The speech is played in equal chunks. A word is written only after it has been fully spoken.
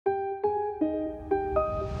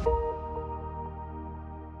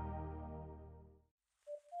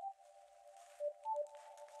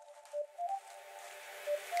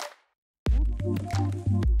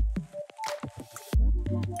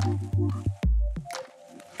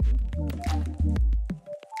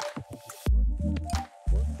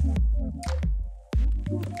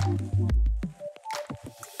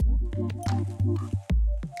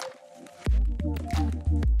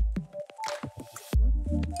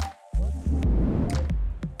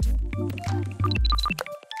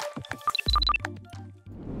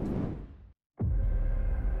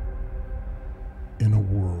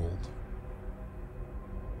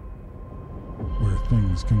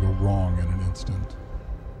can go wrong in an instant.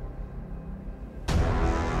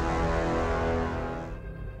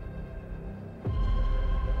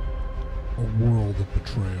 A world of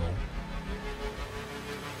betrayal.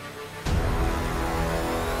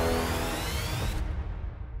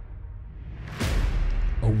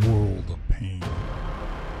 A world of pain.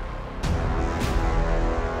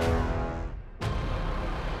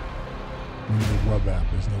 When your web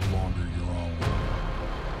app is no longer your own.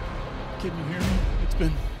 Can you hear me? It's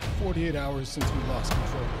been 48 hours since we lost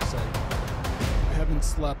control of the site. I haven't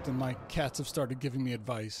slept and my cats have started giving me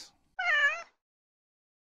advice.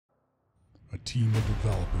 A team of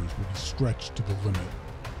developers will be stretched to the limit.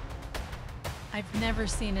 I've never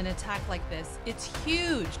seen an attack like this. It's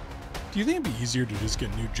huge. Do you think it'd be easier to just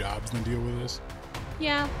get new jobs than deal with this?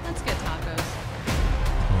 Yeah, let's get tacos.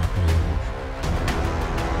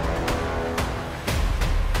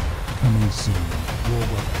 Coming soon, your web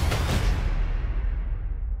application.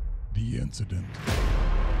 The Incident.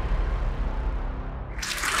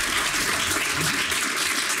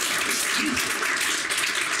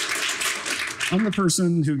 I'm the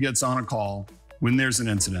person who gets on a call when there's an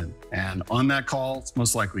incident. And on that call, it's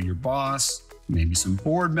most likely your boss, maybe some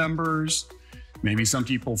board members, maybe some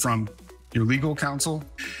people from your legal counsel.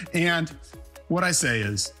 And what I say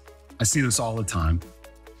is, I see this all the time.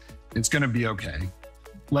 It's going to be okay.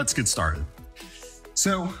 Let's get started.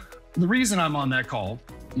 So the reason I'm on that call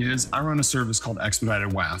is I run a service called Expedited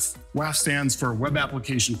WAF. WAF stands for Web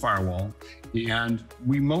Application Firewall. And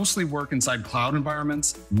we mostly work inside cloud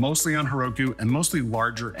environments, mostly on Heroku, and mostly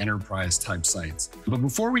larger enterprise type sites. But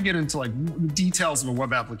before we get into the details of a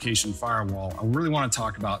web application firewall, I really want to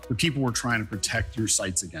talk about the people we're trying to protect your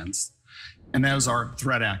sites against. And those are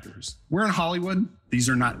threat actors. We're in Hollywood. These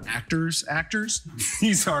are not actors.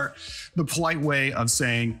 These are the polite way of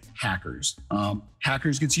saying hackers.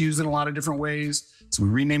 Hackers gets used in a lot of different ways. So we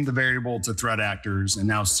renamed the variable to threat actors, and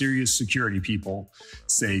now serious security people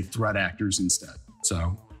say threat actors instead.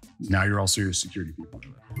 So now you're all serious security people.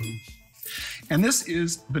 And this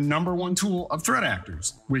is the #1 tool of threat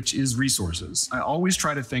actors, which is resources. I always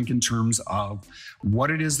try to think in terms of what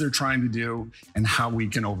it is they're trying to do and how we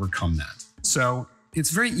can overcome that. So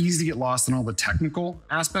it's very easy to get lost in all the technical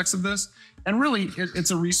aspects of this. And really,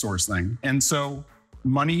 it's a resource thing. And so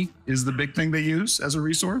money is the big thing they use as a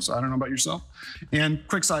resource. I don't know about yourself. And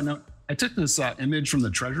quick side note, I took this image from the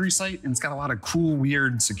Treasury site, and it's got a lot of cool,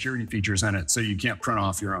 weird security features in it, so you can't print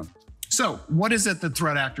off your own. So what is it that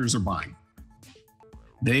threat actors are buying?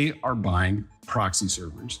 They are buying proxy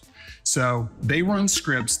servers. So they run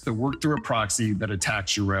scripts that work through a proxy that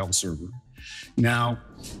attacks your Rails server. Now,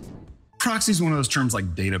 proxy is one of those terms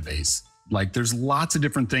like database. Like there's lots of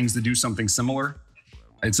different things that do something similar.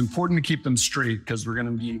 It's important to keep them straight because we're going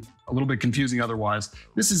to be a little bit confusing otherwise.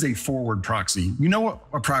 This is a forward proxy. You know what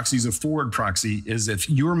a proxy is? A forward proxy is if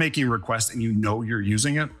you're making a request and you know you're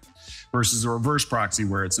using it, versus a reverse proxy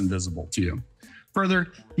where it's invisible to you. Further,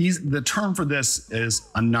 the term for this is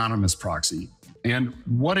anonymous proxy. And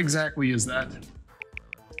what exactly is that?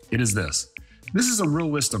 It is this. This is a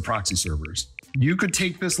real list of proxy servers. You could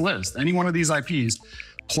take this list, any one of these IPs,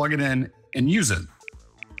 plug it in and use it.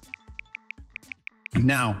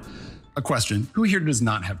 Now, a question. Who here does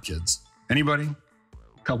not have kids? Anybody?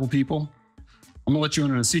 A couple people? I'm gonna let you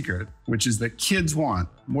in on a secret, which is that kids want,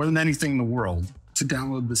 more than anything in the world, to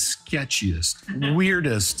download the sketchiest,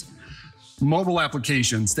 weirdest mobile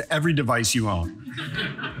applications to every device you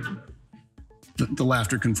own. The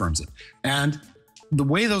laughter confirms it. And the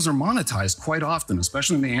way those are monetized quite often,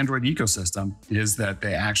 especially in the Android ecosystem, is that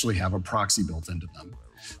they actually have a proxy built into them.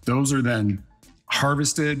 Those are then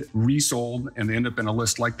harvested, resold, and they end up in a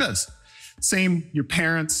list like this. Same, your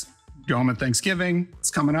parents go home at Thanksgiving,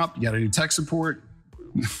 it's coming up, you gotta do tech support.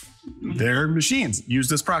 Their machines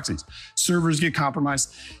used as proxies. Servers get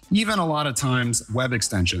compromised. Even a lot of times, web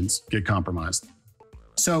extensions get compromised.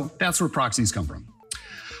 So that's where proxies come from.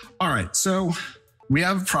 All right, so we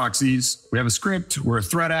have proxies, we have a script, we're a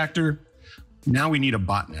threat actor. Now we need a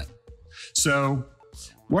botnet. So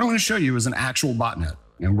what I want to show you is an actual botnet,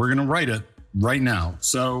 and we're going to write it right now.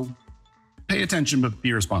 So pay attention, but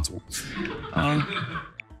be responsible.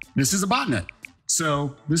 This is a botnet.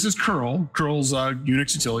 So this is curl. Curl's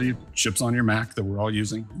Unix utility, ships on your Mac that we're all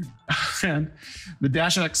using. And the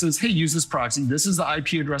 -X says, hey, use this proxy. This is the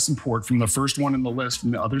IP address and port from the first one in the list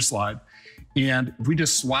from the other slide. And if we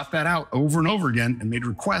just swap that out over and over again and made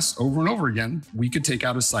requests over and over again, we could take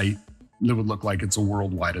out a site that would look like it's a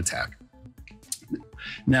worldwide attack.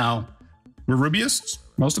 Now, we're Rubyists,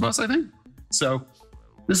 most of us, I think. So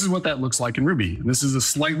this is what that looks like in Ruby. And this is a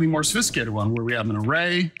slightly more sophisticated one where we have an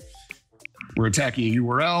array, we're attacking a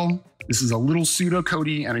URL, This is a little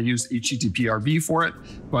pseudocode, and I use HTTPRB for it.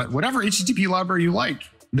 But whatever HTTP library you like,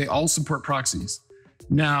 they all support proxies.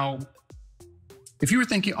 Now, if you were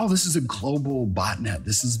thinking, oh, this is a global botnet,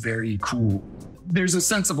 this is very cool, there's a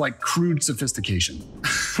sense of like crude sophistication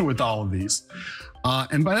with all of these.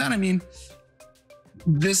 And by that, I mean,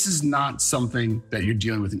 this is not something that you're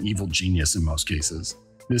dealing with an evil genius in most cases.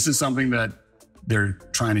 This is something that they're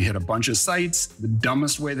trying to hit a bunch of sites the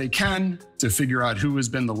dumbest way they can to figure out who has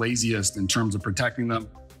been the laziest in terms of protecting them.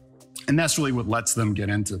 And that's really what lets them get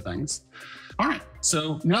into things. All right,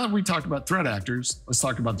 so now that we talked about threat actors, let's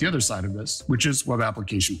talk about the other side of this, which is web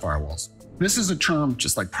application firewalls. This is a term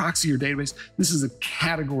just like proxy or database. This is a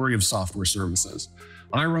category of software services.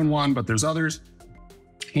 I run one, but there's others.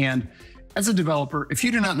 And as a developer, if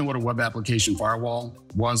you do not know what a web application firewall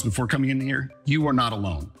was before coming in here, you are not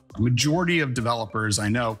alone. A majority of developers I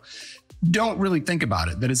know don't really think about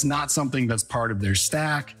it, that it's not something that's part of their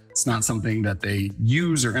stack. It's not something that they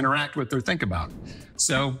use or interact with or think about.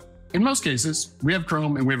 So in most cases, we have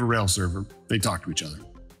Chrome and we have a Rails server. They talk to each other.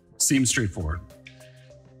 Seems straightforward.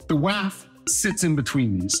 The WAF sits in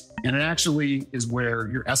between these, and it actually is where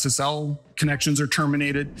your SSL connections are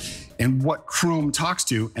terminated and what Chrome talks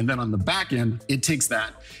to. And then on the back end, it takes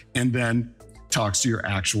that and then talks to your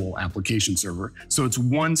actual application server. So it's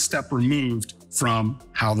one step removed from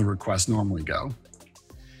how the requests normally go.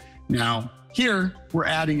 Now, here we're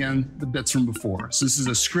adding in the bits from before. So this is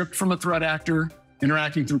a script from a threat actor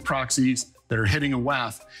interacting through proxies that are hitting a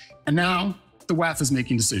WAF. And now the WAF is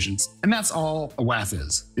making decisions. And that's all a WAF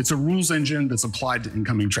is. It's a rules engine that's applied to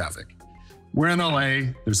incoming traffic. We're in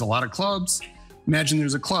LA, there's a lot of clubs. Imagine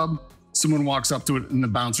there's a club, someone walks up to it and the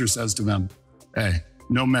bouncer says to them, hey,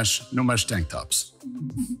 no mesh tank tops.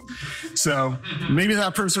 So maybe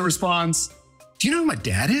that person responds, do you know who my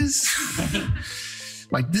dad is?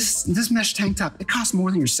 Like this mesh tank top, it costs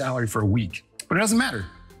more than your salary for a week, but it doesn't matter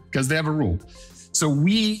because they have a rule. So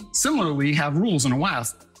we similarly have rules in a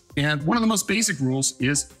WAF. And one of the most basic rules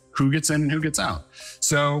is who gets in and who gets out.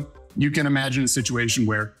 So you can imagine a situation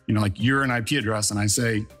where, like you're an IP address and I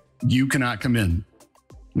say, you cannot come in.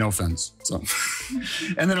 No offense. So,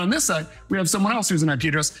 and then on this side, we have someone else who's an IP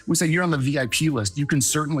address. We say, you're on the VIP list. You can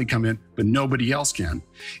certainly come in, but nobody else can.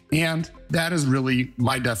 And that is really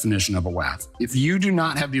my definition of a WAF. If you do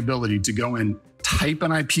not have the ability to go in, type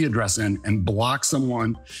an IP address in and block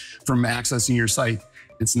someone from accessing your site,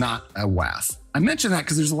 it's not a WAF. I mention that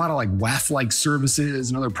because there's a lot of like WAF-like services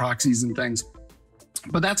and other proxies and things,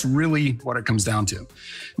 but that's really what it comes down to.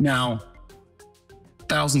 Now,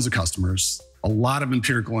 thousands of customers, a lot of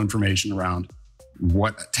empirical information around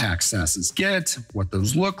what attack successes get, what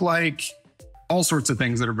those look like, all sorts of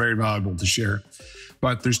things that are very valuable to share.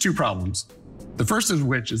 But there's two problems. The first of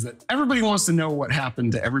which is that everybody wants to know what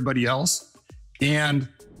happened to everybody else, and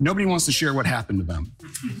nobody wants to share what happened to them.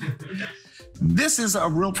 This is a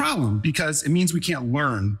real problem because it means we can't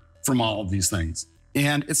learn from all of these things.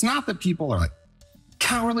 And it's not that people are like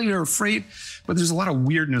cowardly or afraid, but there's a lot of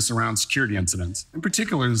weirdness around security incidents. In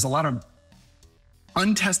particular, there's a lot of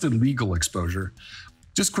untested legal exposure.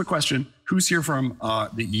 Just quick question, who's here from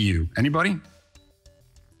the EU? Anybody?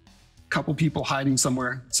 Couple people hiding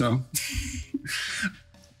somewhere. So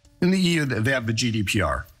in the EU, they have the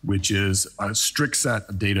GDPR, which is a strict set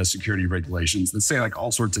of data security regulations that say like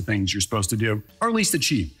all sorts of things you're supposed to do, or at least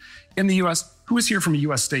achieve. In the US, who is here from a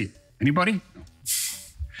US state? Anybody?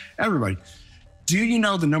 Everybody. Do you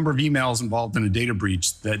know the number of emails involved in a data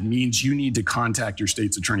breach that means you need to contact your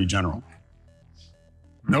state's attorney general?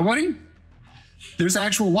 Nobody? There's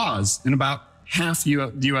actual laws in about half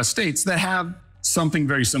the US states that have something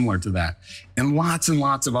very similar to that, and lots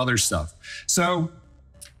of other stuff. So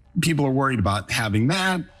people are worried about having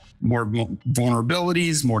that, more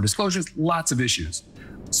vulnerabilities, more disclosures, lots of issues.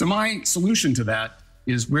 So my solution to that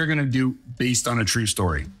is we're going to do based on a true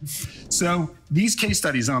story. So these case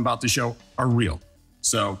studies I'm about to show are real.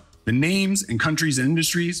 So the names and countries and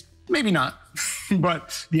industries, maybe not,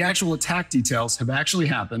 but the actual attack details have actually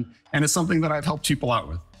happened, and it's something that I've helped people out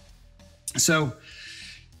with. So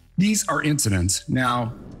these are incidents.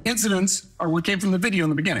 Now, incidents are what came from the video in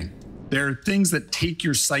the beginning. They're things that take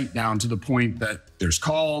your site down to the point that there's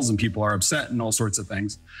calls and people are upset and all sorts of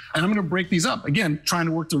things. And I'm going to break these up, again, trying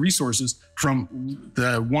to work the resources from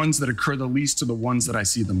the ones that occur the least to the ones that I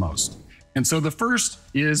see the most. And so the first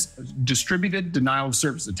is distributed denial of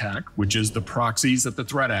service attack, which is the proxies that the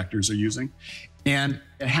threat actors are using. And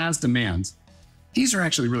it has demands. These are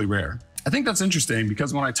actually really rare. I think that's interesting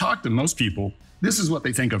because when I talk to most people, this is what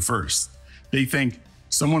they think of first. They think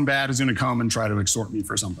someone bad is going to come and try to extort me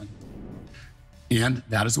for something. And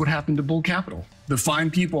that is what happened to Bull Capital. The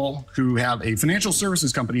fine people who have a financial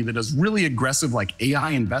services company that does really aggressive like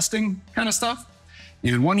AI investing kind of stuff.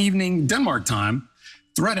 And one evening, Denmark time,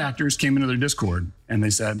 threat actors came into their Discord and they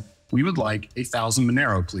said, we would like 1,000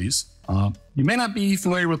 Monero, please. You may not be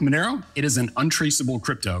familiar with Monero. It is an untraceable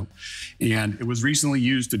crypto, and it was recently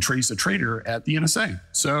used to trace a trader at the NSA.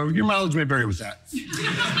 So your mileage may vary with that.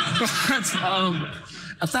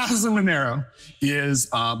 But 1,000 Monero is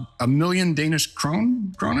a million Danish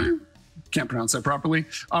kroner? Can't pronounce that properly,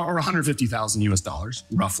 or 150,000 US dollars,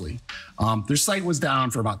 roughly. Their site was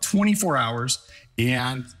down for about 24 hours,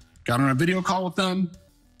 and got on a video call with them.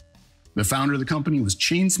 The founder of the company was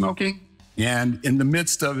chain smoking, and in the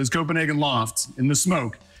midst of his Copenhagen loft, in the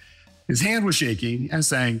smoke, his hand was shaking and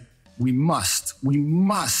saying, we must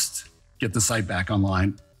get the site back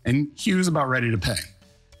online. And he was about ready to pay.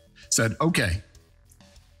 Said, okay.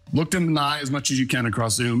 Looked him in the eye as much as you can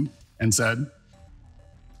across Zoom and said,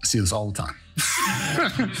 I see this all the time.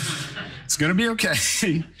 It's gonna be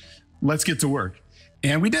okay. Let's get to work.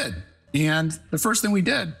 And we did. And the first thing we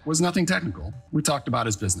did was nothing technical. We talked about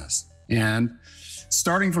his business. And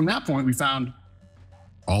starting from that point, we found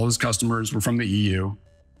all his customers were from the EU,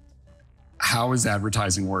 how his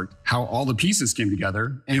advertising worked, how all the pieces came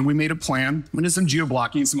together. And we made a plan, we did some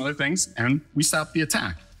geo-blocking, some other things, and we stopped the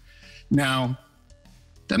attack. Now,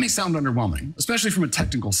 that may sound underwhelming, especially from a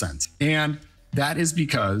technical sense. And that is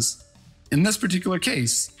because in this particular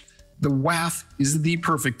case, the WAF is the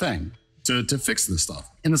perfect thing to fix this stuff.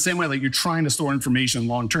 In the same way that you're trying to store information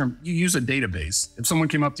long-term, you use a database. If someone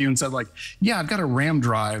came up to you and said like, yeah, I've got a RAM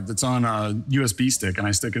drive that's on a USB stick and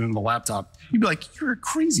I stick it in the laptop, you'd be like, you're a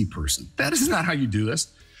crazy person. That is not how you do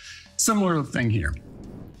this. Similar thing here.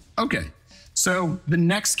 Okay, so the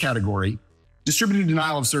next category, distributed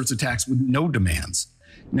denial of service attacks with no demands.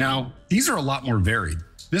 Now, these are a lot more varied.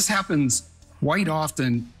 This happens quite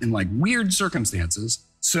often in like weird circumstances.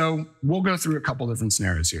 So we'll go through a couple different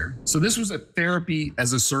scenarios here. So this was a therapy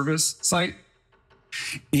as a service site,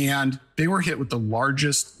 and they were hit with the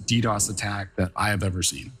largest DDoS attack that I have ever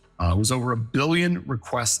seen. It was over 1 billion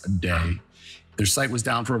requests a day. Their site was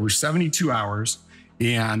down for over 72 hours,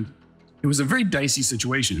 and it was a very dicey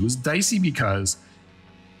situation. It was dicey because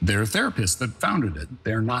they're therapists that founded it.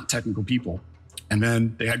 They're not technical people. And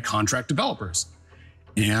then they had contract developers,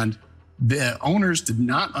 and the owners did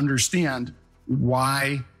not understand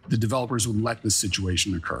why the developers would let this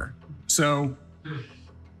situation occur. So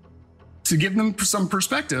to give them some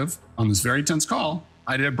perspective on this very tense call,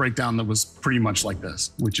 I did a breakdown that was pretty much like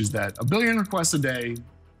this, which is that 1 billion requests a day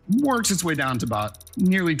works its way down to about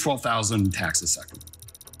nearly 12,000 attacks a second.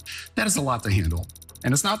 That is a lot to handle.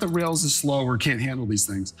 And it's not that Rails is slow or can't handle these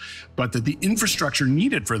things, but that the infrastructure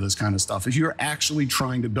needed for this kind of stuff, if you're actually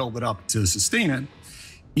trying to build it up to sustain it,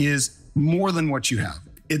 is more than what you have.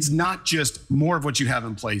 It's not just more of what you have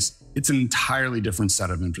in place. It's an entirely different set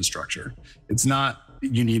of infrastructure. It's not,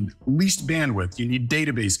 you need least bandwidth, you need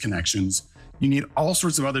database connections, you need all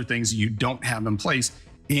sorts of other things that you don't have in place.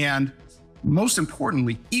 And most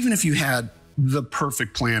importantly, even if you had the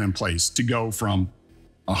perfect plan in place to go from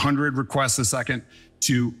 100 requests a second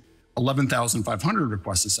to 11,500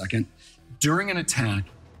 requests a second, during an attack,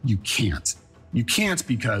 you can't. You can't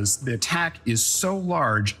because the attack is so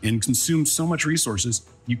large and consumes so much resources,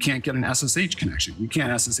 you can't get an SSH connection. You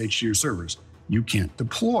can't SSH to your servers. You can't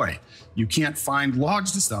deploy. You can't find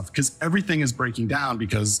logs to stuff because everything is breaking down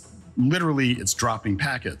because literally it's dropping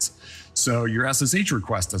packets. So your SSH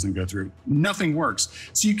request doesn't go through. Nothing works.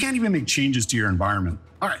 So you can't even make changes to your environment.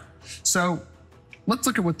 All right, so let's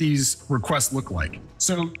look at what these requests look like.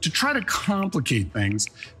 So to try to complicate things,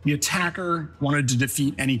 the attacker wanted to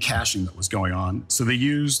defeat any caching that was going on. So they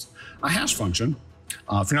used a hash function.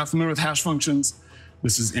 If you're not familiar with hash functions,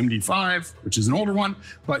 this is MD5, which is an older one,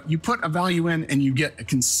 but you put a value in and you get a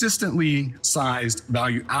consistently sized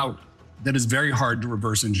value out that is very hard to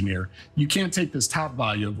reverse engineer. You can't take this top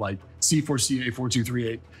value of like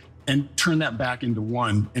C4CA4238 and turn that back into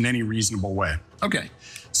 1 in any reasonable way. Okay,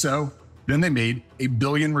 so then they made 1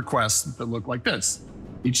 billion requests that look like this,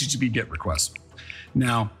 HTTP GET requests.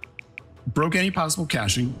 Now, broke any possible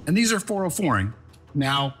caching, and these are 404ing.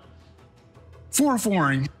 Now,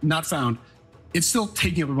 404ing, not found, it's still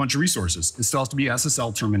taking up a bunch of resources. It still has to be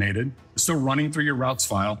SSL terminated. It's still running through your routes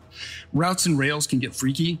file. Routes in Rails can get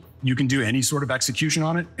freaky. You can do any sort of execution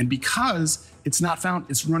on it. And because it's not found,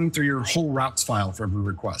 it's running through your whole routes file for every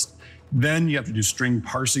request. Then you have to do string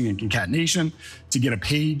parsing and concatenation to get a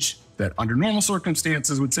page that under normal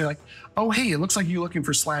circumstances would say like, oh, hey, it looks like you're looking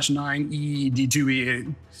for /9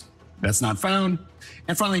 ED2E8. That's not found.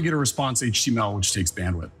 And finally, you get a response HTML, which takes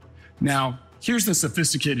bandwidth. Now, here's the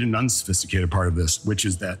sophisticated and unsophisticated part of this, which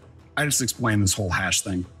is that I just explained this whole hash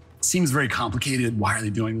thing. It seems very complicated. Why are they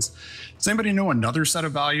doing this? Does anybody know another set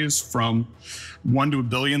of values from 1 to a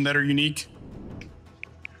billion that are unique?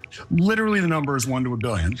 Literally the number is 1 to a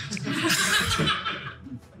billion.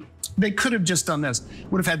 They could have just done this,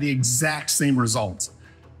 would have had the exact same results.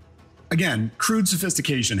 Again, crude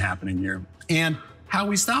sophistication happening here. And how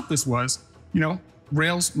we stopped this was,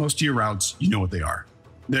 Rails, most of your routes, you know what they are.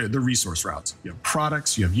 They're resource routes. You have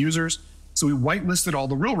products, you have users. So we whitelisted all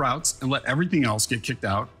the real routes and let everything else get kicked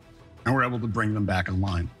out, and we're able to bring them back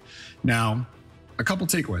online. Now, a couple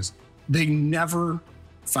takeaways. They never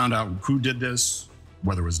found out who did this,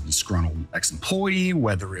 whether it was a disgruntled ex-employee,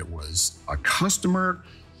 whether it was a customer.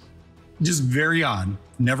 Just very odd.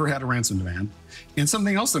 Never had a ransom demand. And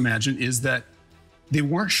something else to imagine is that they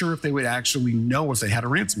weren't sure if they would actually know if they had a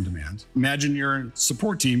ransom demand. Imagine you're a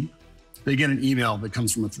support team. They get an email that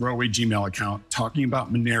comes from a throwaway Gmail account talking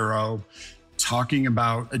about Monero, talking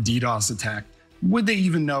about a DDoS attack. Would they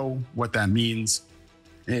even know what that means?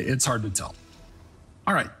 It's hard to tell.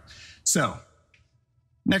 All right, so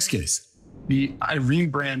next case, the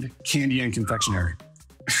Irene brand candy and confectionery.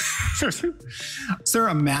 So they're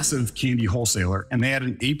a massive candy wholesaler, and they had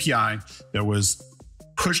an API that was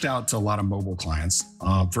pushed out to a lot of mobile clients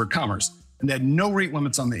for commerce, and they had no rate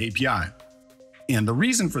limits on the API. And the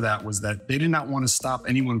reason for that was that they did not want to stop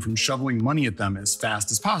anyone from shoveling money at them as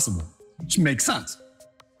fast as possible, which makes sense.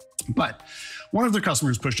 But one of their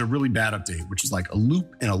customers pushed a really bad update, which was like a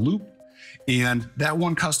loop in a loop. And that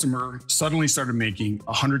one customer suddenly started making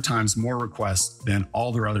 100 times more requests than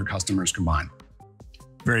all their other customers combined.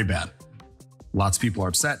 Very bad. Lots of people are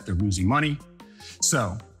upset. They're losing money.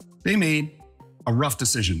 So they made a rough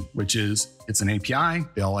decision, which is it's an API.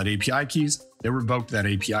 They all had API keys. They revoked that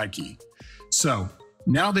API key. So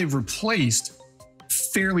now they've replaced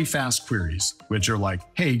fairly fast queries, which are like,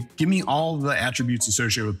 hey, give me all the attributes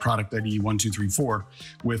associated with product ID 1234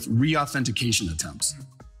 with re-authentication attempts.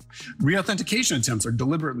 Re-authentication attempts are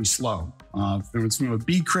deliberately slow. It's with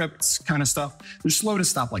bcrypt kind of stuff. They're slow to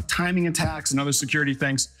stop like timing attacks and other security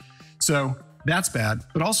things. So that's bad.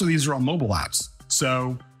 But also these are all mobile apps.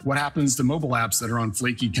 So what happens to mobile apps that are on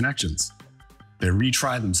flaky connections? They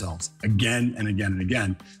retry themselves again and again and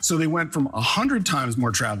again. So they went from 100 times more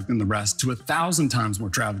traffic than the rest to 1,000 times more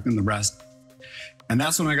traffic than the rest. And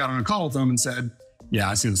that's when I got on a call with them and said, yeah,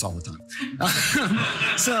 I see this all the time.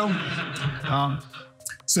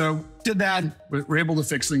 So did that, we're able to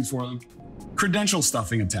fix things for them. Credential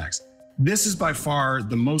stuffing attacks. This is by far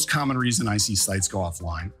the most common reason I see sites go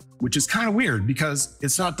offline, which is kind of weird because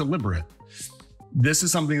it's not deliberate. This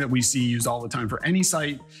is something that we see used all the time for any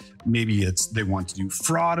site. Maybe it's they want to do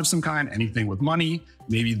fraud of some kind, anything with money.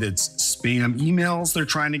 Maybe that's spam emails they're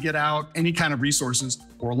trying to get out, any kind of resources.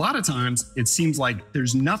 Or a lot of times it seems like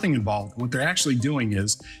there's nothing involved. What they're actually doing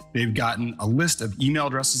is they've gotten a list of email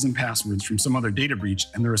addresses and passwords from some other data breach,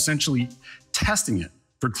 and they're essentially testing it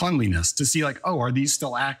for cleanliness to see like, oh, are these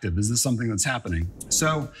still active? Is this something that's happening?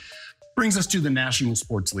 So brings us to the National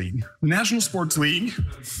Sports League. The National Sports League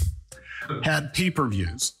had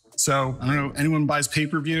pay-per-views. So I don't know, anyone buys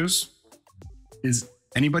pay-per-views? Is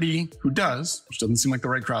anybody who does, which doesn't seem like the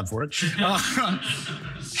right crowd for it,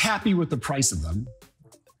 happy with the price of them?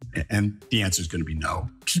 And the answer is going to be no.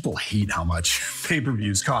 People hate how much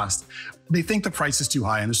pay-per-views cost. They think the price is too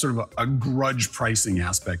high, and there's sort of a grudge pricing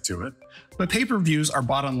aspect to it. But pay-per-views are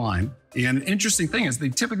bought online. And an interesting thing is they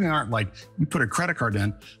typically aren't like you put a credit card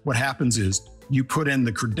in. What happens is you put in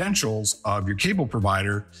the credentials of your cable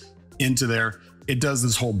provider into there. It does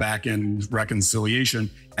this whole back-end reconciliation,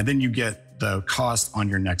 and then you get the cost on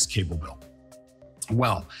your next cable bill.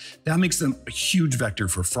 Well, that makes them a huge vector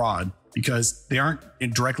for fraud because they aren't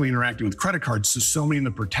directly interacting with credit cards, so many of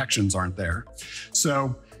the protections aren't there.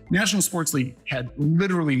 So National Sports League had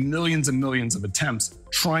literally millions and millions of attempts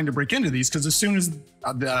trying to break into these because as soon as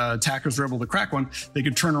the attackers were able to crack one, they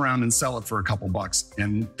could turn around and sell it for a couple bucks,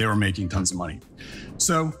 and they were making tons of money.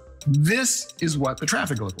 So this is what the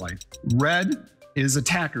traffic looked like. Red is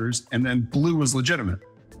attackers, and then blue is legitimate.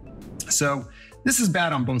 So this is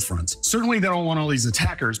bad on both fronts. Certainly they don't want all these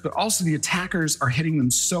attackers, but also the attackers are hitting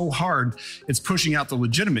them so hard, it's pushing out the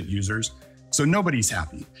legitimate users, so nobody's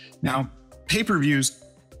happy. Now, pay-per-views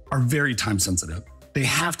are very time sensitive. They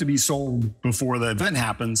have to be sold before the event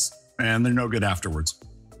happens, and they're no good afterwards.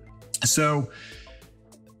 So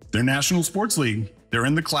they're National Sports League. They're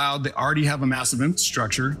in the cloud. They already have a massive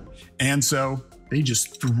infrastructure. And so they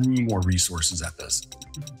just threw more resources at this.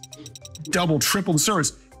 Double, triple the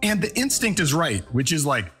servers. And the instinct is right, which is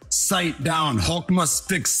like site down, Hulk must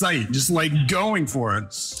fix site, just like going for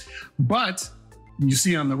it. But you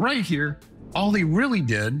see on the right here, all they really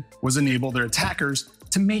did was enable their attackers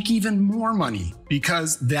to make even more money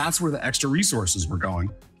because that's where the extra resources were going.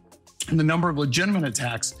 And the number of legitimate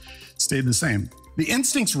attacks stayed the same. The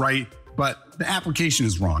instinct's right, but the application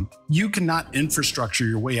is wrong. You cannot infrastructure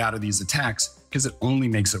your way out of these attacks because it only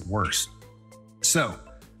makes it worse. So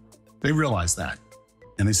they realized that.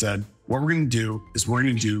 And they said, what we're going to do is we're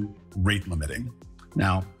going to do rate limiting.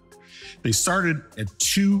 Now, they started at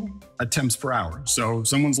 2 attempts per hour. So if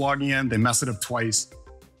someone's logging in, they mess it up twice,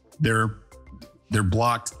 they're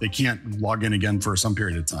blocked. They can't log in again for some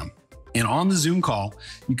period of time. And on the Zoom call,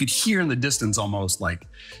 you could hear in the distance almost like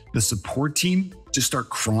the support team just start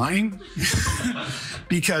crying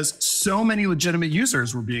because so many legitimate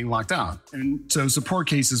users were being locked out. And so support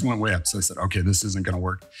cases went way up. So they said, okay, this isn't going to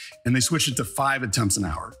work. And they switched it to 5 attempts an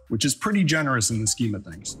hour, which is pretty generous in the scheme of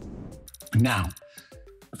things. Now,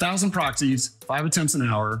 1,000 proxies, 5 attempts an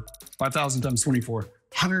hour, 5,000 times 24,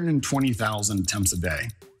 120,000 attempts a day.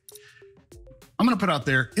 I'm going to put out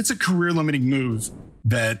there, it's a career limiting move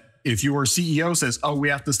that if your CEO says, oh, we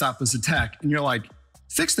have to stop this attack, and you're like,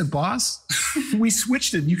 fixed it, boss. We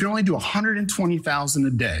switched it. You can only do 120,000 a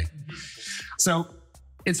day. So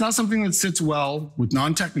it's not something that sits well with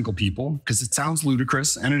non-technical people because it sounds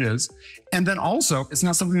ludicrous, and it is. And then also, it's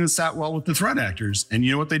not something that sat well with the threat actors. And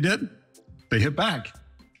you know what they did? They hit back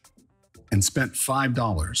and spent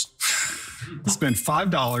 $5. Spent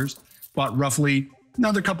 $5, bought roughly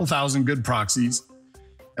another couple thousand good proxies,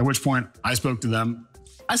 at which point I spoke to them.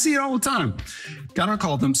 I see it all the time. Got on a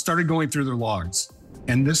call with them, started going through their logs,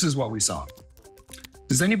 and this is what we saw.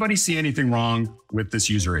 Does anybody see anything wrong with this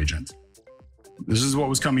user agent? This is what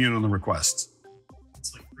was coming in on the requests.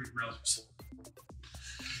 It's like Rails.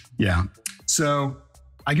 Yeah. So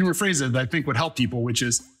I can rephrase it that I think would help people, which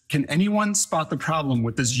is, can anyone spot the problem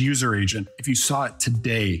with this user agent if you saw it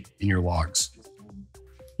today in your logs?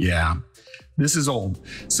 Yeah, this is old.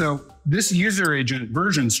 So this user agent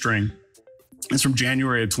version string is from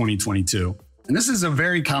January of 2022. And this is a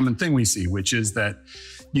very common thing we see, which is that,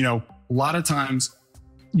 a lot of times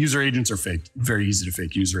user agents are faked. Very easy to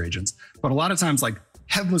fake user agents. But a lot of times, like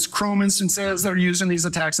headless Chrome instances that are used in these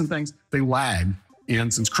attacks and things, they lag.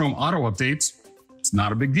 And since Chrome auto updates, it's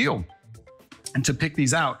not a big deal. And to pick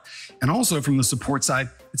these out, and also from the support side,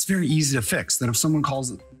 it's very easy to fix. That if someone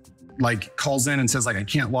calls in and says I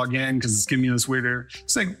can't log in because it's giving me this weird error,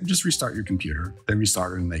 it's like, just restart your computer. They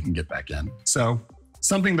restart it and they can get back in. So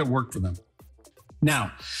something that worked for them.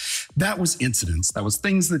 Now, that was incidents. That was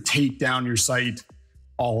things that take down your site,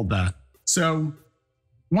 all of that. So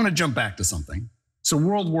I want to jump back to something. So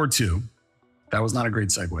World War II, that was not a great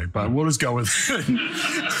segue, but we'll just go with it.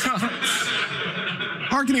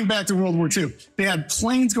 Harkening back to World War II, they had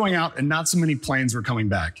planes going out and not so many planes were coming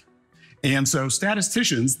back. And so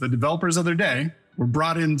statisticians, the developers of their day, were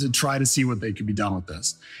brought in to try to see what they could be done with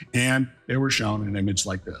this. And they were shown an image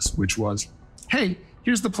like this, which was, hey,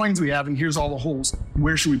 here's the planes we have and here's all the holes.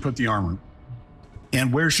 Where should we put the armor?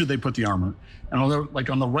 And where should they put the armor? And although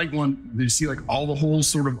on the right one, you see all the holes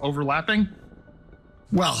sort of overlapping?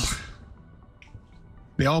 Well,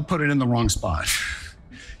 they all put it in the wrong spot.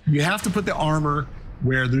 You have to put the armor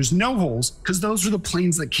where there's no holes because those are the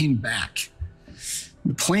planes that came back.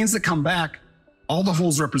 The planes that come back, all the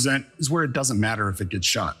holes represent is where it doesn't matter if it gets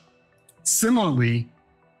shot. Similarly,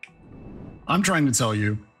 I'm trying to tell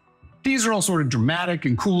you, these are all sort of dramatic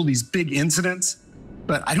and cool, these big incidents,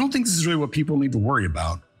 but I don't think this is really what people need to worry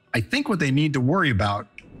about. I think what they need to worry about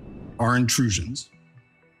are intrusions.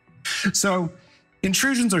 So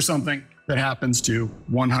intrusions are something that happens to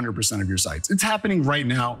 100% of your sites. It's happening right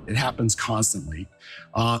now. It happens constantly.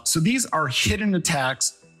 So these are hidden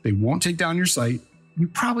attacks. They won't take down your site. You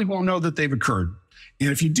probably won't know that they've occurred. And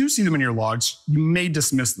if you do see them in your logs, you may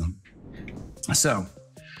dismiss them. So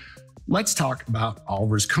let's talk about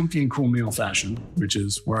Oliver's comfy and cool meal fashion, which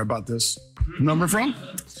is where I bought this number from.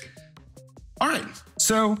 All right,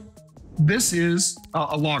 so this is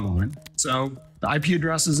a log line. So the IP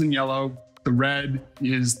address is in yellow, the red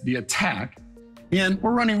is the attack, and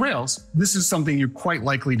we're running Rails. This is something you're quite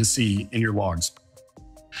likely to see in your logs.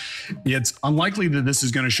 It's unlikely that this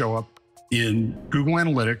is going to show up in Google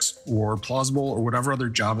Analytics or Plausible or whatever other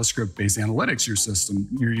JavaScript-based analytics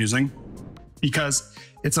you're using, because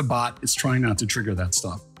it's a bot. It's trying not to trigger that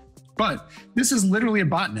stuff. But this is literally a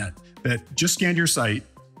botnet that just scanned your site,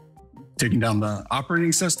 taking down the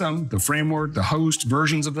operating system, the framework, the host,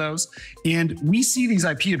 versions of those. And we see these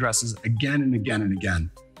IP addresses again and again and again.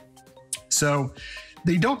 So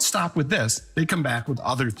they don't stop with this. They come back with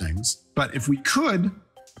other things. But if we could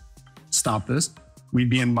stop this, we'd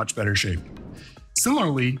be in much better shape.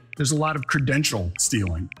 Similarly, there's a lot of credential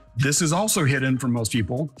stealing. This is also hidden from most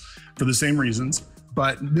people for the same reasons,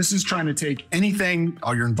 but this is trying to take anything,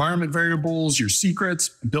 all your environment variables, your secrets,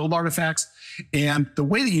 build artifacts. And the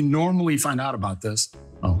way that you normally find out about this,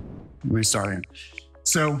 let me start again.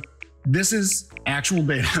 So this is actual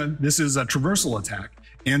data. This is a traversal attack.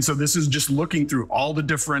 And so this is just looking through all the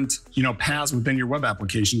different, paths within your web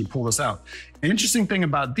application to pull this out. An interesting thing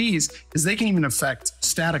about these is they can even affect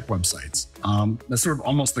static websites. That's sort of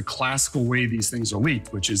almost the classical way these things are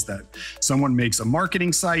leaked, which is that someone makes a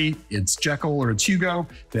marketing site, it's Jekyll or it's Hugo,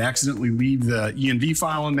 they accidentally leave the env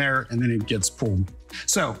file in there, and then it gets pulled.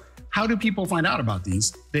 So how do people find out about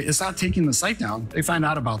these? It's not taking the site down. They find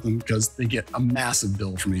out about them because they get a massive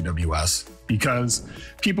bill from AWS, because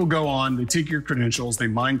people go on, they take your credentials, they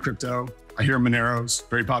mine crypto. I hear Monero's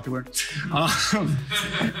very popular.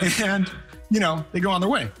 And they go on their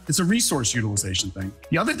way. It's a resource utilization thing.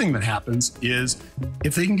 The other thing that happens is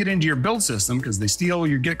if they can get into your build system because they steal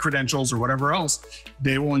your Git credentials or whatever else,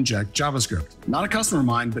 they will inject JavaScript. Not a customer of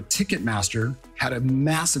mine, but Ticketmaster had a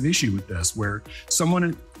massive issue with this, where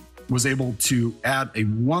someone was able to add a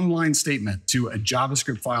one-line statement to a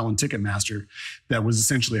JavaScript file in Ticketmaster that was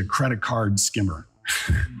essentially a credit card skimmer.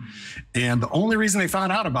 And the only reason they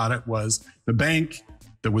found out about it was the bank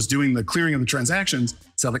that was doing the clearing of the transactions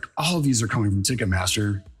said, all of these are coming from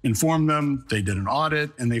Ticketmaster, informed them, they did an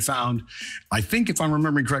audit, and they found, I think if I'm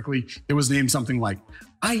remembering correctly, it was named something like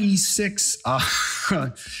IE6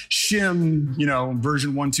 shim,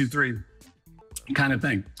 version 123 kind of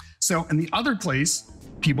thing. So, and the other place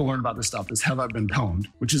people learn about this stuff is Have I Been Pwned,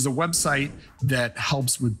 which is a website that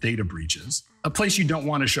helps with data breaches, a place you don't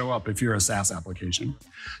want to show up if you're a SaaS application.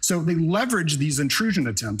 So they leverage these intrusion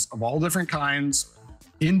attempts of all different kinds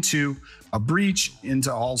into a breach,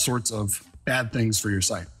 into all sorts of bad things for your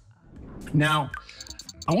site. Now,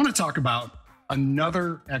 I want to talk about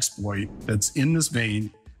another exploit that's in this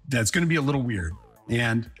vein that's going to be a little weird.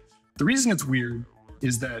 And the reason it's weird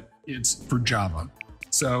is that it's for Java.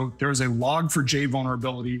 So there's a log4j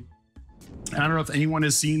vulnerability. I don't know if anyone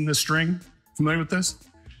has seen this string. Familiar with this?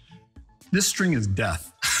 This string is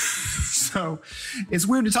death. So it's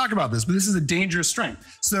weird to talk about this, but this is a dangerous string.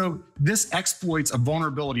 So this exploits a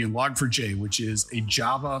vulnerability in log4j, which is a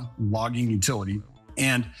Java logging utility.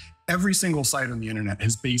 And every single site on the internet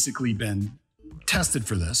has basically been tested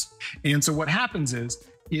for this. And so what happens is,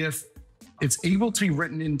 if it's able to be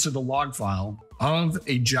written into the log file of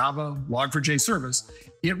a Java log4j service,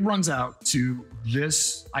 it runs out to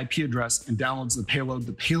this IP address and downloads the payload.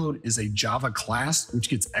 The payload is a Java class, which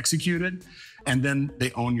gets executed, and then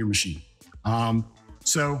they own your machine.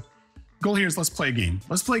 So goal here is let's play a game.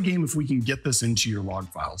 Let's play a game if we can get this into your log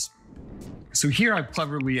files. So here I've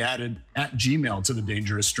cleverly added @Gmail to the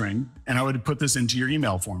dangerous string, and I would put this into your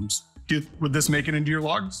email forms. Would this make it into your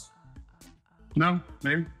logs? No,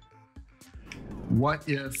 maybe. What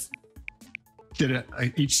if did a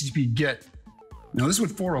HTTP GET? Now this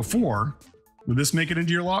with 404, would this make it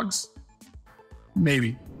into your logs?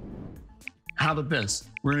 Maybe. How about this?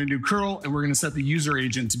 We're going to do curl and we're going to set the user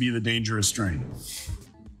agent to be the dangerous string.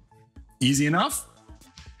 Easy enough?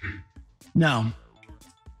 Now,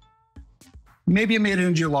 maybe it made it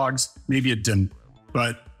into your logs, maybe it didn't,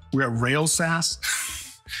 but we're at Rails SaaS.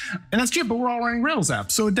 And that's cheap, but we're all running Rails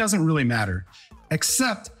apps, so it doesn't really matter.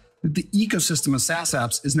 Except that the ecosystem of SaaS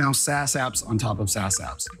apps is now SaaS apps on top of SaaS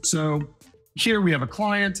apps. So here we have a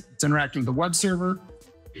client, it's interacting with the web server,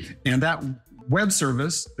 and that web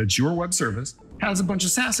service, that's your web service, has a bunch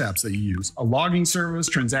of SaaS apps that you use, a logging service,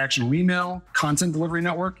 transactional email, content delivery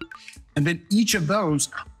network, and then each of those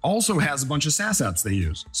also has a bunch of SaaS apps they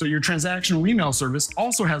use. So your transactional email service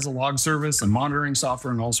also has a log service and monitoring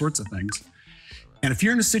software and all sorts of things. And if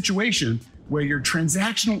you're in a situation where your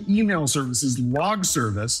transactional email service's log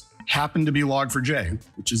service happened to be log4j,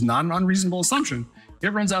 which is not an unreasonable assumption,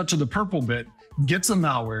 it runs out to the purple bit, gets a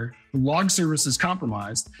malware, the log service is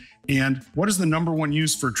compromised. And what is the number one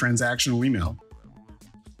use for transactional email?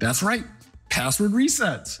 That's right, password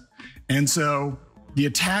resets. And so the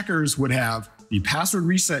attackers would have the password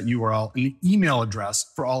reset URL and the email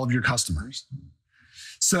address for all of your customers.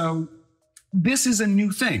 So this is a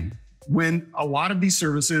new thing. When a lot of these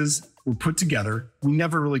services were put together, we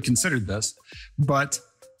never really considered this, but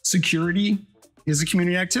security is a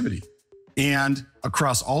community activity. And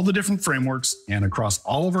across all the different frameworks and across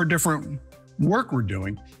all of our different work we're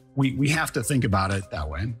doing, we have to think about it that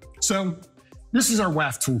way. So this is our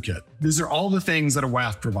WAF toolkit. These are all the things that a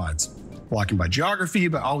WAF provides. Blocking by geography,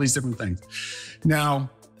 but all these different things. Now,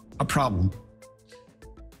 a problem.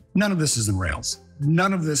 None of this is in Rails.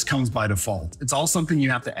 None of this comes by default. It's all something you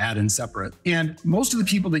have to add in separate. And most of the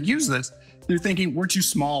people that use this, they're thinking, we're too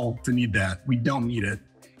small to need that. We don't need it.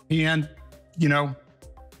 And,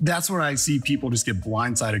 that's what I see people just get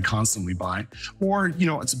blindsided constantly by. Or,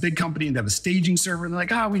 it's a big company and they have a staging server and they're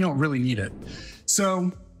like, we don't really need it.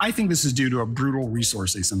 So I think this is due to a brutal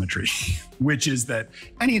resource asymmetry, which is that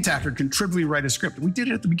any attacker can trivially write a script. We did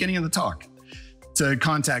it at the beginning of the talk to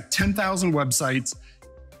contact 10,000 websites,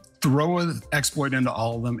 throw an exploit into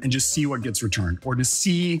all of them and just see what gets returned, or to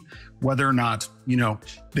see whether or not,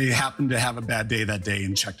 they happen to have a bad day that day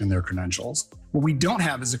and checked in their credentials. What we don't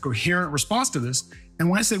have is a coherent response to this. And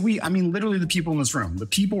when I say we, I mean literally the people in this room, the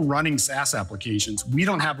people running SaaS applications. We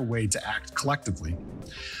don't have a way to act collectively.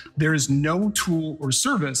 There is no tool or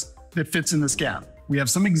service that fits in this gap. We have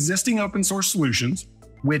some existing open source solutions,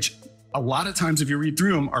 which a lot of times if you read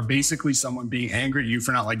through them are basically someone being angry at you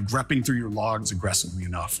for not grepping through your logs aggressively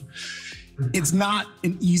enough. It's not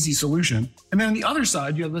an easy solution. And then on the other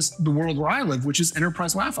side, you have the world where I live, which is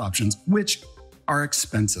enterprise WAF options, which are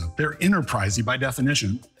expensive. They're enterprisey by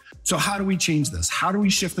definition. So how do we change this? How do we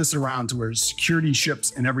shift this around to where security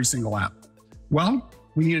ships in every single app? Well,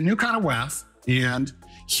 we need a new kind of WAF. And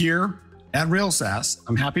here at Rails SaaS,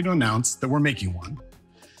 I'm happy to announce that we're making one.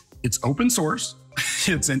 It's open source.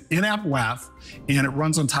 It's an in-app WAF, and it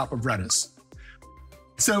runs on top of Redis.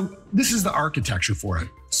 So this is the architecture for it.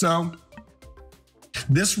 So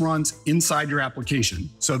this runs inside your application.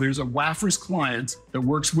 So there's a Wafris client that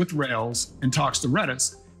works with Rails and talks to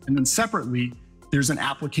Redis. And then separately, there's an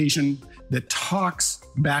application that talks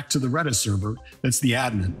back to the Redis server that's the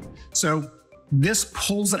admin. So this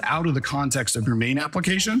pulls it out of the context of your main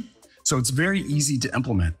application. So it's very easy to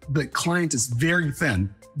implement. The client is very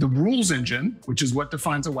thin. The rules engine, which is what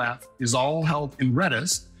defines a WAF, is all held in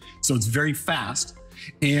Redis. So it's very fast.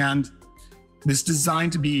 And this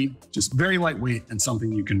designed to be just very lightweight and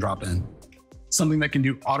something you can drop in. Something that can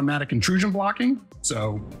do automatic intrusion blocking.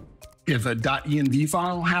 So if a .env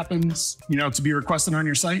file happens, to be requested on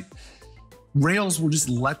your site, Rails will just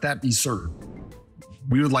let that be served.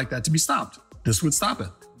 We would like that to be stopped. This would stop it.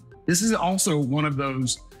 This is also one of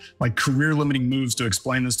those career limiting moves to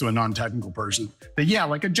explain this to a non-technical person. That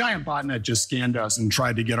a giant botnet just scanned us and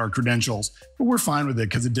tried to get our credentials, but we're fine with it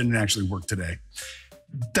because it didn't actually work today.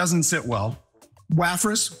 Doesn't sit well.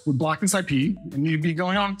 Wafris would block this IP and you'd be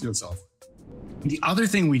going on to itself. The other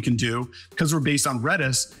thing we can do, because we're based on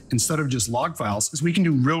Redis, instead of just log files, is we can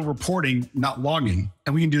do real reporting, not logging.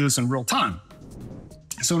 And we can do this in real time.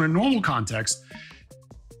 So in a normal context,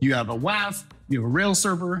 you have a WAF, you have a Rails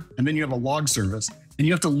server, and then you have a log service. And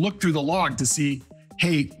you have to look through the log to see,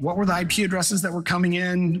 hey, what were the IP addresses that were coming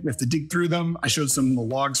in? We have to dig through them. I showed some of the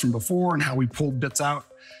logs from before and how we pulled bits out.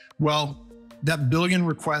 Well, that billion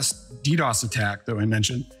request DDoS attack that I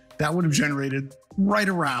mentioned, that would have generated right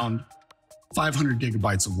around 500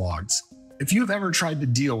 gigabytes of logs. If you've ever tried to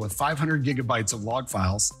deal with 500 gigabytes of log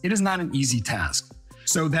files, it is not an easy task.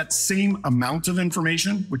 So that same amount of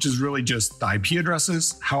information, which is really just the IP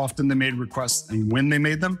addresses, how often they made requests and when they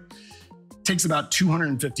made them, takes about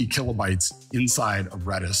 250 kilobytes inside of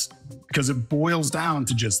Redis because it boils down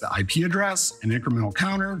to just the IP address, an incremental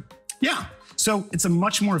counter. Yeah, so it's a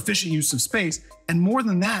much more efficient use of space. And more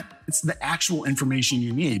than that, it's the actual information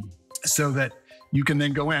you need so that you can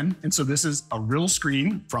then go in. And so this is a real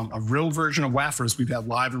screen from a real version of Wafris we've had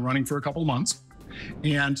live and running for a couple of months.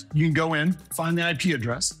 And you can go in, find the IP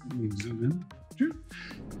address,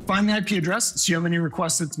 find the IP address, see how many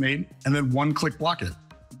requests it's made, and then one-click block it.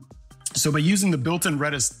 So by using the built-in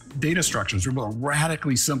Redis data structures, we're able to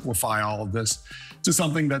radically simplify all of this to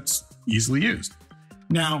something that's easily used.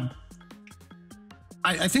 Now,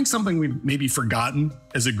 I think something we've maybe forgotten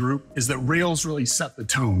as a group is that Rails really set the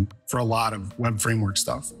tone for a lot of web framework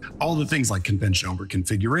stuff. All the things like convention over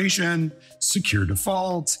configuration, secure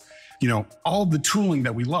defaults, all the tooling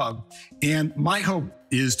that we love. And my hope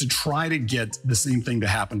is to try to get the same thing to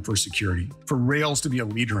happen for security, for Rails to be a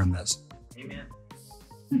leader in this. Amen.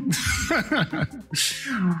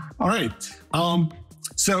 All right.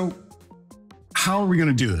 So how are we going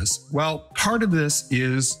to do this? Well, part of this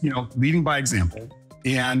is, leading by example.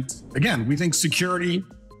 And again, we think security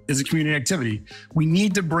is a community activity. We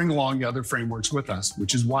need to bring along the other frameworks with us,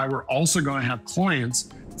 which is why we're also going to have clients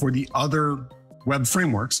for the other web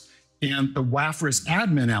frameworks. And the Wafris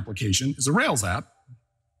admin application is a Rails app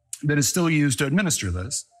that is still used to administer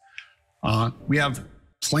this. We have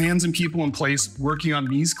plans and people in place working on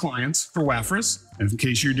these clients for Wafris, in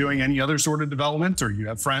case you're doing any other sort of development or you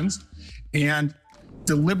have friends, and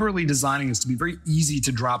deliberately designing this to be very easy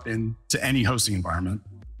to drop in to any hosting environment.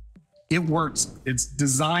 It works. It's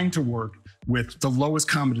designed to work with the lowest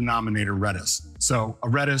common denominator Redis. So a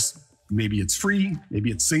Redis, maybe it's free, maybe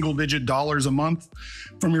it's single-digit dollars a month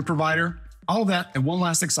from your provider. All that, and one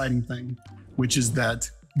last exciting thing, which is that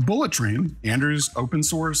Bullet Train, Andrew's open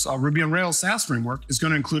source Ruby on Rails SaaS framework, is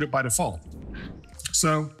going to include it by default.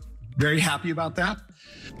 So very happy about that.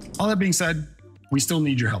 All that being said, we still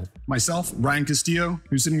need your help. Myself, Ryan Castillo,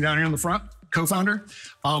 who's sitting down here in the front, co-founder,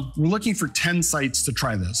 we're looking for 10 sites to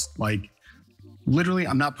try this. Like, literally,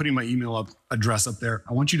 I'm not putting my email address up there.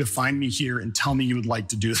 I want you to find me here and tell me you would like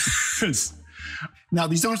to do this. Now,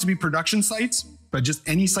 these don't have to be production sites, but just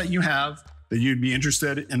any site you have that you'd be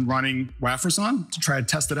interested in running Wafris on to try to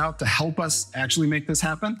test it out to help us actually make this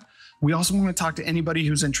happen. We also want to talk to anybody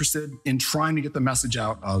who's interested in trying to get the message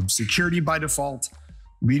out of security by default,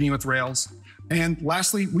 leading with Rails. And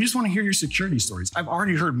lastly, we just want to hear your security stories. I've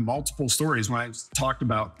already heard multiple stories when I've talked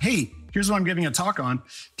about, hey, here's what I'm giving a talk on.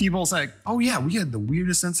 People say, oh yeah, we had the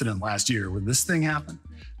weirdest incident last year where this thing happened.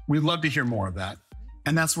 We'd love to hear more of that.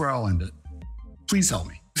 And that's where I'll end it. Please help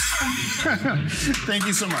me. Thank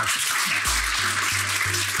you so much.